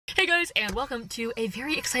Hey guys, and welcome to a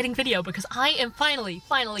very exciting video because I am finally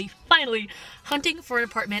hunting for an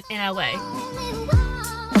apartment in LA.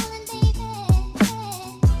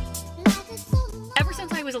 Ever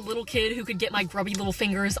since I was a little kid who could get my grubby little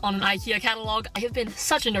fingers on an IKEA catalog, I have been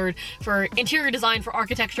such a nerd for interior design, for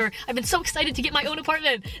architecture. I've been so excited to get my own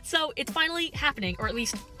apartment. So it's finally happening, or at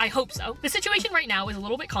least I hope so. The situation right now is a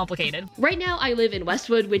little bit complicated. Right now I live in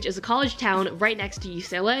Westwood, which is a college town right next to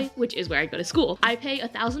UCLA, which is where I go to school. I pay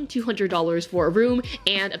 $1,200 for a room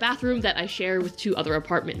and a bathroom that I share with 2 other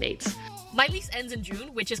apartment mates. My lease ends in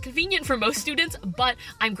June, which is convenient for most students, but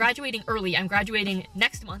I'm graduating early. I'm graduating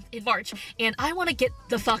next month in March, and I want to get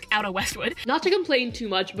the fuck out of Westwood. Not to complain too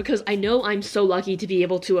much, because I know I'm so lucky to be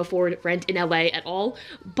able to afford rent in LA at all,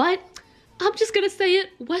 but I'm just gonna say it,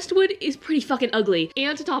 Westwood is pretty fucking ugly.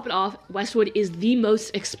 And to top it off, Westwood is the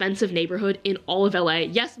most expensive neighborhood in all of LA.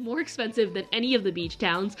 Yes, more expensive than any of the beach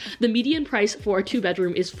towns. The median price for a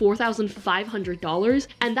 2-bedroom is $4,500,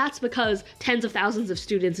 and that's because tens of thousands of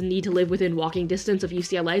students need to live within walking distance of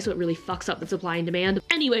UCLA, so it really fucks up the supply and demand.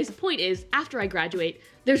 Anyways, the point is, after I graduate,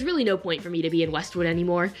 there's really no point for me to be in Westwood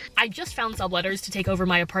anymore. I just found subletters to take over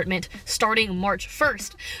my apartment starting March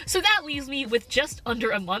 1st, so that leaves me with just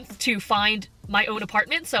under a month to find my own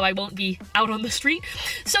apartment, so I won't be out on the street.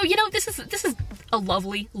 So, you know, this is a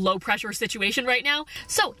lovely, low-pressure situation right now.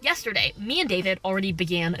 So, yesterday, me and David already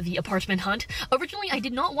began the apartment hunt. Originally, I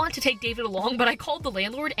did not want to take David along, but I called the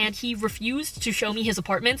landlord and he refused to show me his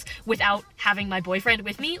apartments without having my boyfriend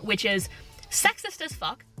with me, which is sexist as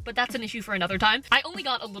fuck. But that's an issue for another time. I only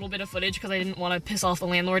got a little bit of footage because I didn't want to piss off the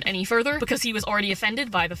landlord any further because he was already offended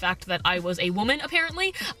by the fact that I was a woman,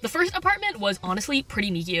 apparently. The first apartment was honestly pretty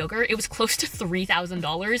mediocre. It was close to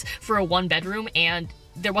 $3,000 for a 1-bedroom, and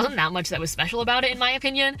there wasn't that much that was special about it, in my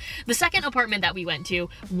opinion. The second apartment that we went to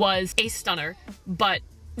was a stunner, but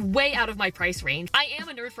way out of my price range. I am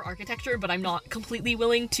a nerd for architecture, but I'm not completely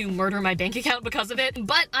willing to murder my bank account because of it.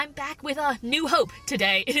 But I'm back with a new hope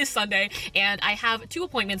today. It is Sunday, and I have 2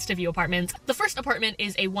 appointments to view apartments. The first apartment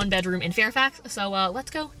is a 1-bedroom in Fairfax, so let's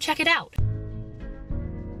go check it out.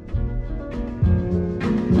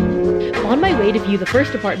 On my way to view the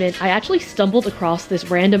first apartment, I actually stumbled across this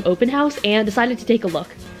random open house and decided to take a look.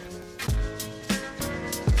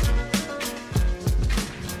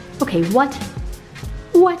 Okay, what?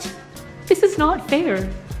 What? This is not fair.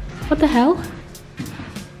 What the hell?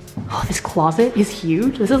 Oh, this closet is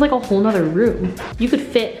huge. This is like a whole nother room. You could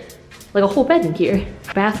fit like a whole bed in here.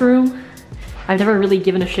 Bathroom. I've never really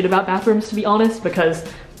given a shit about bathrooms, to be honest, because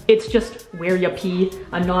it's just where you pee.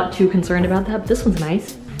 I'm not too concerned about that, but this one's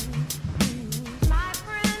nice.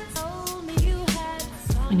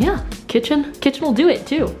 And yeah, kitchen. Kitchen will do it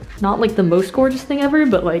too. Not like the most gorgeous thing ever,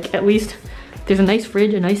 but like at least there's a nice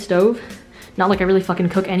fridge, a nice stove. Not like I really fucking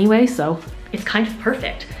cook anyway, so it's kind of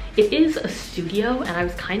perfect. It is a studio, and I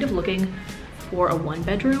was kind of looking for a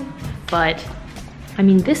 1-bedroom, but I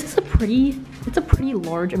mean, this is it's a pretty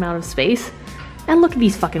large amount of space. And look at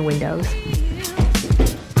these fucking windows.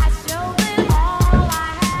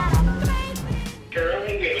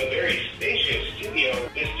 Currently, we have a very spacious studio.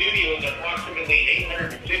 The studio is approximately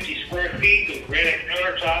 850 square feet with granite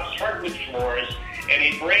countertops, hardwood floors, and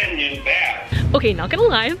a brand new bath. Okay, not gonna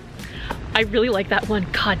lie, I really like that one.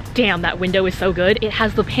 God damn, that window is so good. It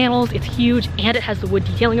has the panels, it's huge, and it has the wood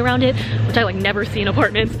detailing around it, which I like never see in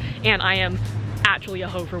apartments, and I am actually a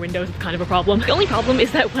hoe for windows. It's kind of a problem. The only problem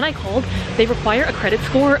is that when I called, they require a credit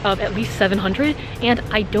score of at least 700, and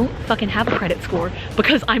I don't fucking have a credit score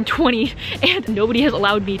because I'm 20 and nobody has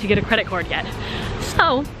allowed me to get a credit card yet.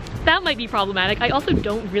 So that might be problematic. I also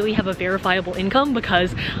don't really have a verifiable income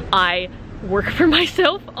because I work for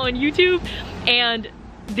myself on YouTube, and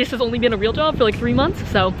this has only been a real job for like 3 months,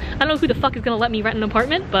 so I don't know who the fuck is gonna let me rent an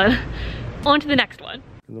apartment, but on to the next one.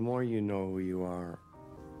 The more you know who you are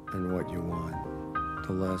and what you want,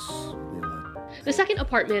 the less you let. The second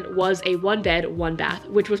apartment was a 1-bed, 1-bath,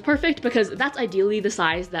 which was perfect because that's ideally the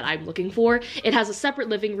size that I'm looking for. It has a separate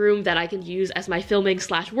living room that I can use as my filming /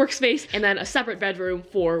 workspace, and then a separate bedroom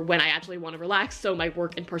for when I actually want to relax, so my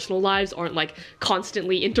work and personal lives aren't like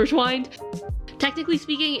constantly intertwined. Technically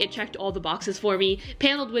speaking, it checked all the boxes for me.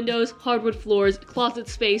 Paneled windows, hardwood floors, closet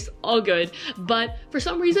space, all good. But for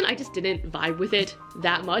some reason, I just didn't vibe with it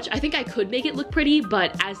that much. I think I could make it look pretty,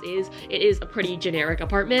 but as is, it is a pretty generic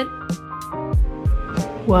apartment.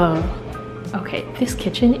 Whoa. Okay, this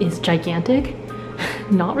kitchen is gigantic.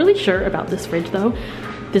 Not really sure about this fridge though.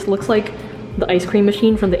 This looks like the ice cream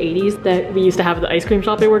machine from the 80s that we used to have at the ice cream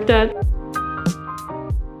shop I worked at.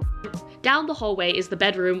 Down the hallway is the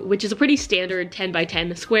bedroom, which is a pretty standard 10 by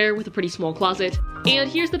 10 square with a pretty small closet. And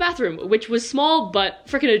here's the bathroom, which was small but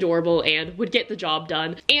freaking adorable and would get the job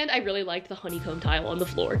done. And I really liked the honeycomb tile on the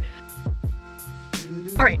floor.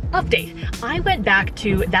 Alright, update. I went back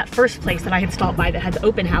to that first place that I had stopped by that had the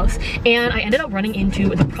open house, and I ended up running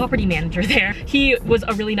into the property manager there. He was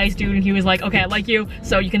a really nice dude, and he was like, okay, I like you,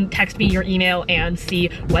 so you can text me your email and see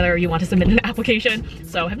whether you want to submit an application.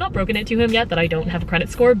 So I have not broken it to him yet that I don't have a credit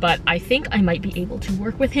score, but I think I might be able to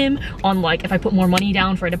work with him on like if I put more money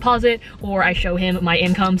down for a deposit or I show him my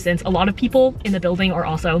income, since a lot of people in the building are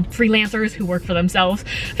also freelancers who work for themselves.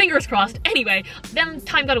 Fingers crossed. Anyway, then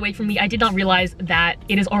time got away from me. I did not realize that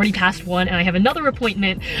it is already past 1 and I have another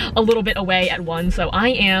appointment a little bit away at 1, so I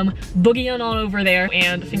am boogieing on over there,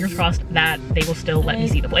 and fingers crossed that they will still let me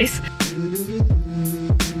see the place.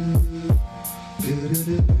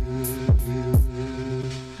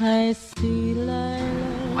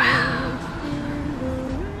 Wow.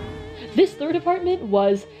 This third apartment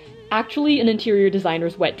was actually an interior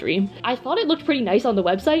designer's wet dream. I thought it looked pretty nice on the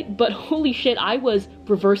website, but holy shit, I was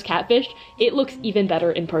reverse catfished. It looks even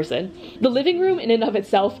better in person. The living room in and of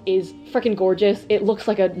itself is freaking gorgeous. It looks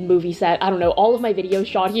like a movie set. I don't know, all of my videos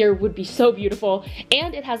shot here would be so beautiful.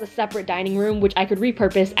 And it has a separate dining room, which I could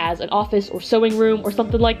repurpose as an office or sewing room or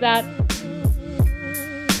something like that.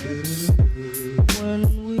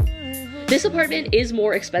 This apartment is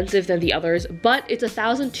more expensive than the others, but it's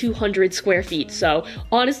 1,200 square feet, so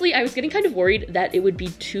honestly, I was getting kind of worried that it would be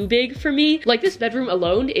too big for me. Like, this bedroom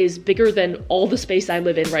alone is bigger than all the space I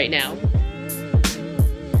live in right now.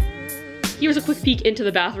 Here's a quick peek into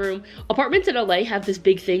the bathroom. Apartments in LA have this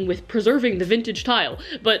big thing with preserving the vintage tile,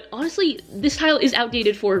 but honestly, this tile is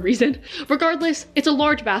outdated for a reason. Regardless, it's a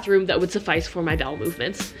large bathroom that would suffice for my bowel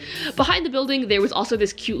movements. Behind the building, there was also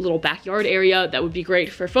this cute little backyard area that would be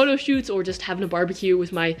great for photo shoots or just having a barbecue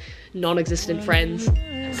with my non-existent friends.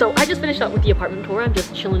 So I just finished up with the apartment tour. I'm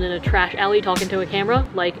just chilling in a trash alley talking to a camera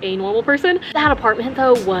like a normal person. That apartment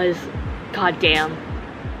though was goddamn.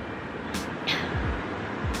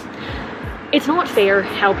 It's not fair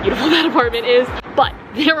how beautiful that apartment is, but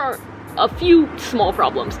there are a few small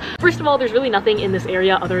problems. First of all, there's really nothing in this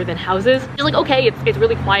area other than houses. You're like, okay, it's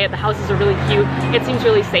really quiet, the houses are really cute, it seems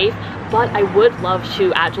really safe, but I would love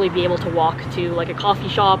to actually be able to walk to like a coffee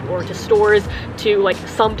shop or to stores, to like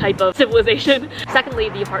some type of civilization. Secondly,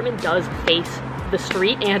 the apartment does face the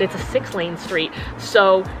street, and it's a 6-lane street,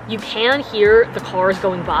 so you can hear the cars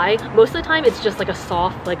going by. Most of the time it's just like a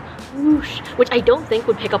soft like whoosh, which I don't think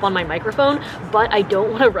would pick up on my microphone, but I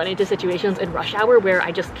don't want to run into situations in rush hour where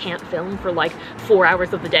I just can't film for like 4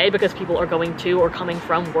 hours of the day because people are going to or coming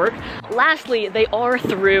from work. Lastly, they are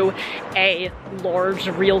through a large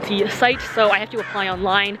realty site, so I have to apply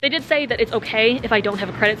online. They did say that it's okay if I don't have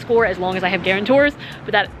a credit score as long as I have guarantors,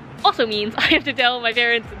 but that also means I have to tell my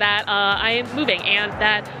parents that I am moving and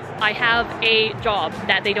that I have a job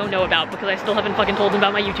that they don't know about because I still haven't fucking told them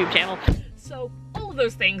about my YouTube channel. So all of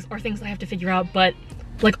those things are things that I have to figure out, but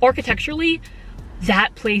like architecturally,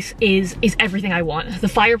 that place is everything I want. The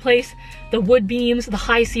fireplace, the wood beams, the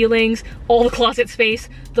high ceilings, all the closet space,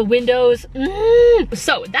 the windows.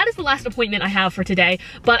 So that is the last appointment I have for today,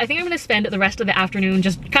 but I think I'm gonna spend the rest of the afternoon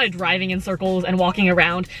just kind of driving in circles and walking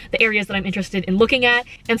around the areas that I'm interested in looking at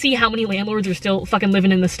and see how many landlords are still fucking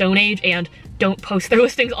living in the Stone Age and don't post their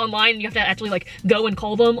listings online. You have to actually like go and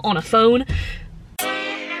call them on a phone.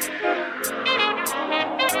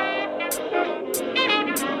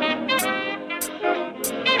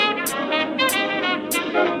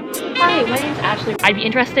 Hi, my name's Ashley. I'd be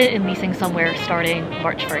interested in leasing somewhere starting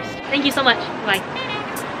March 1st. Thank you so much. Bye.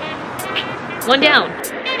 One down.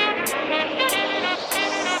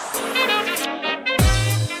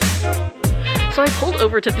 So I pulled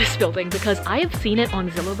over to this building because I have seen it on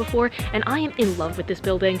Zillow before and I am in love with this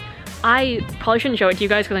building. I probably shouldn't show it to you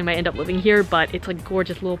guys because I might end up living here, but it's like a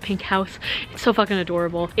gorgeous little pink house. It's so fucking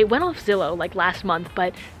adorable. It went off Zillow like last month,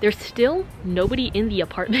 but there's still nobody in the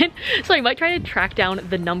apartment. So I might try to track down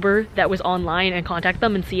the number that was online and contact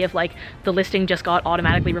them and see if like the listing just got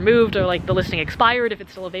automatically removed or like the listing expired if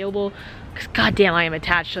it's still available. Because goddamn, I am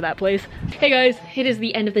attached to that place. Hey guys, it is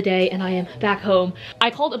the end of the day and I am back home. I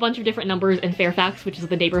called a bunch of different numbers in Fairfax, which is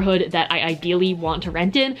the neighborhood that I ideally want to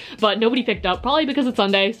rent in, but nobody picked up, probably because it's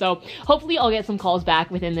Sunday. So hopefully I'll get some calls back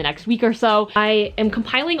within the next week or so. I am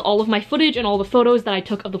compiling all of my footage and all the photos that I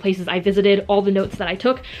took of the places I visited, all the notes that I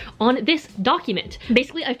took on this document.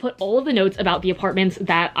 Basically, I've put all of the notes about the apartments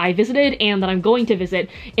that I visited and that I'm going to visit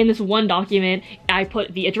in this one document. I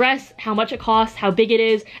put the address, how much it costs, how big it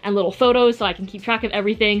is, and little photos so I can keep track of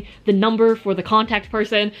everything, the number for the contact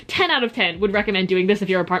person. 10 out of 10 would recommend doing this if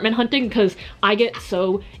you're apartment hunting, because I get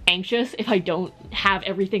so anxious if I don't have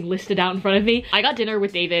everything listed out in front of me. I got dinner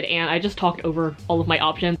with David and I just talked over all of my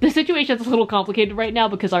options. The situation's a little complicated right now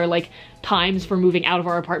because our like times for moving out of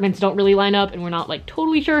our apartments don't really line up, and we're not like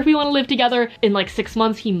totally sure if we want to live together. In like 6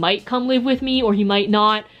 months he might come live with me or he might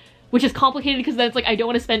not, which is complicated because then it's like I don't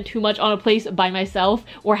want to spend too much on a place by myself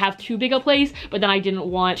or have too big a place, but then I didn't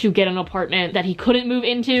want to get an apartment that he couldn't move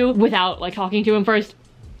into without like talking to him first.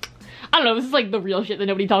 I don't know, this is like the real shit that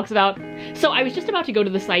nobody talks about. So I was just about to go to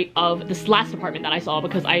the site of this last apartment that I saw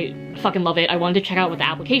because I fucking love it. I wanted to check out what the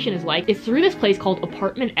application is like. It's through this place called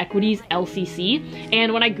Apartment Equities LCC.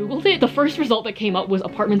 And when I Googled it, the first result that came up was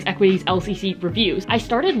Apartments Equities LCC reviews. I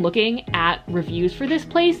started looking at reviews for this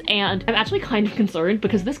place and I'm actually kind of concerned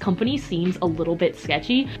because this company seems a little bit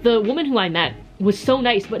sketchy. The woman who I met was so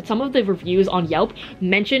nice, but some of the reviews on Yelp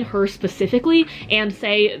mention her specifically and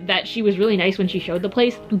say that she was really nice when she showed the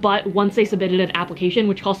place, but once they submitted an application,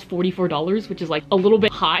 which cost $44, which is like a little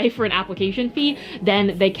bit high for an application fee,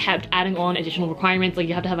 then they kept adding on additional requirements, like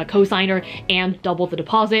you have to have a co-signer and double the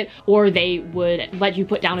deposit, or they would let you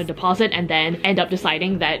put down a deposit and then end up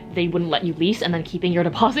deciding that they wouldn't let you lease and then keeping your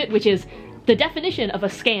deposit, which is the definition of a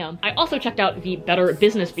scam. I also checked out the Better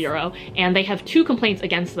Business Bureau, and they have 2 complaints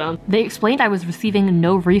against them. They explained I was receiving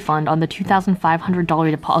no refund on the $2,500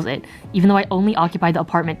 deposit, even though I only occupied the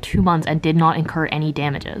apartment 2 months and did not incur any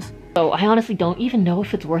damages. So I honestly don't even know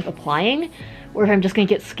if it's worth applying, or if I'm just gonna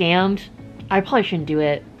get scammed. I probably shouldn't do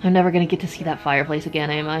it. I'm never gonna get to see that fireplace again,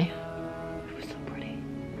 am I? It was so pretty.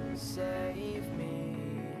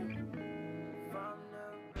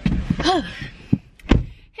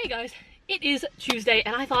 Hey guys. It is Tuesday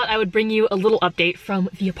and I thought I would bring you a little update from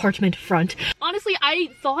the apartment front. Honestly, I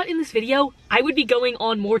thought in this video I would be going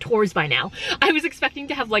on more tours by now. I was expecting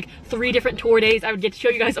to have like 3 different tour days. I would get to show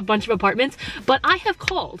you guys a bunch of apartments, but I have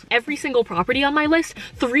called every single property on my list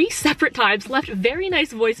 3 separate times, left very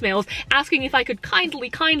nice voicemails asking if I could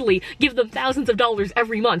kindly give them thousands of dollars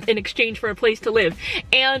every month in exchange for a place to live.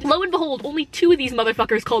 And lo and behold, only 2 of these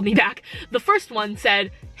motherfuckers called me back. The first one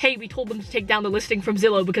said, hey, we told them to take down the listing from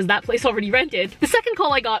Zillow because that place already rented. The second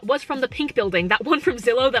call I got was from the pink building, that one from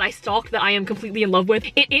Zillow that I stalked that I am completely in love with.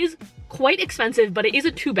 It is quite expensive, but it is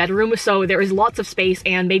a 2-bedroom, so there is lots of space,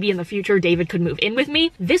 and maybe in the future David could move in with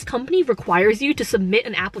me. This company requires you to submit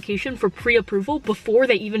an application for pre-approval before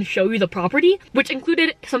they even show you the property, which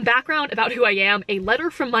included some background about who I am, a letter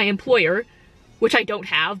from my employer, which I don't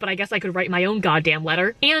have, but I guess I could write my own goddamn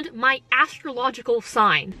letter, and my astrological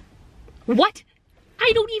sign. What?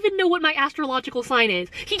 I don't even know what my astrological sign is.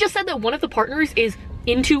 He just said that one of the partners is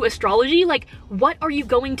into astrology. Like, what are you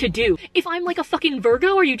going to do? If I'm like a fucking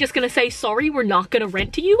Virgo, are you just gonna say, sorry, we're not gonna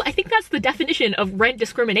rent to you? I think that's the definition of rent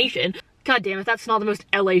discrimination. God damn it, that's not the most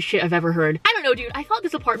LA shit I've ever heard. I don't know, dude. I thought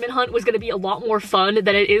this apartment hunt was gonna be a lot more fun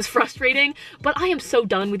than it is frustrating, but I am so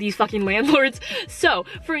done with these fucking landlords. So,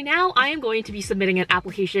 for now, I am going to be submitting an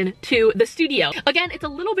application to the studio. Again, it's a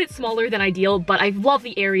little bit smaller than ideal, but I love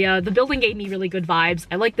the area. The building gave me really good vibes.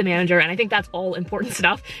 I like the manager, and I think that's all important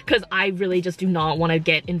stuff, because I really just do not want to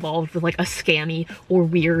get involved with like a scammy or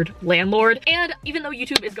weird landlord. And even though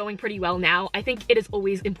YouTube is going pretty well now, I think it is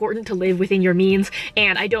always important to live within your means,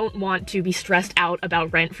 and I don't want to be stressed out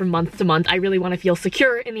about rent from month to month. I really want to feel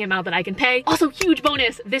secure in the amount that I can pay. Also, huge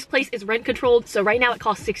bonus, this place is rent controlled, so right now it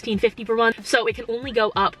costs $16.50 per month, so it can only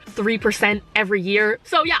go up 3% every year.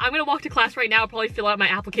 So yeah, I'm gonna walk to class right now, probably fill out my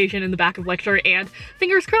application in the back of lecture, and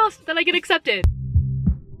fingers crossed that I get accepted.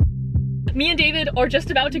 Me and David are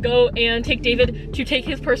just about to go and take David to take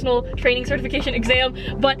his personal training certification exam,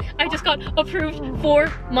 but I just got approved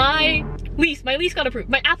for my lease. My lease got approved.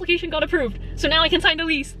 My application got approved. So now I can sign the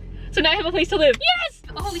lease. So now I have a place to live. Yes!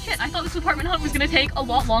 Oh, holy shit, I thought this apartment hunt was gonna take a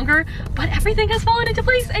lot longer, but everything has fallen into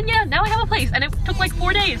place, and yeah, now I have a place, and it took like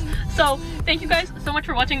 4 days. So thank you guys so much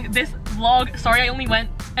for watching this vlog. Sorry I only went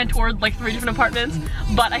and toured like 3 different apartments,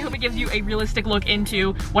 but I hope it gives you a realistic look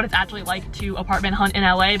into what it's actually like to apartment hunt in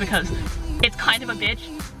LA, because it's kind of a bitch.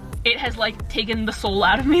 It has like taken the soul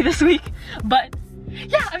out of me this week, but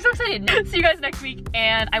yeah, I'm so excited. See you guys next week,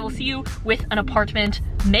 and I will see you with an apartment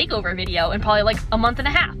makeover video in probably like a month and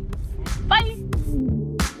a half. Bye!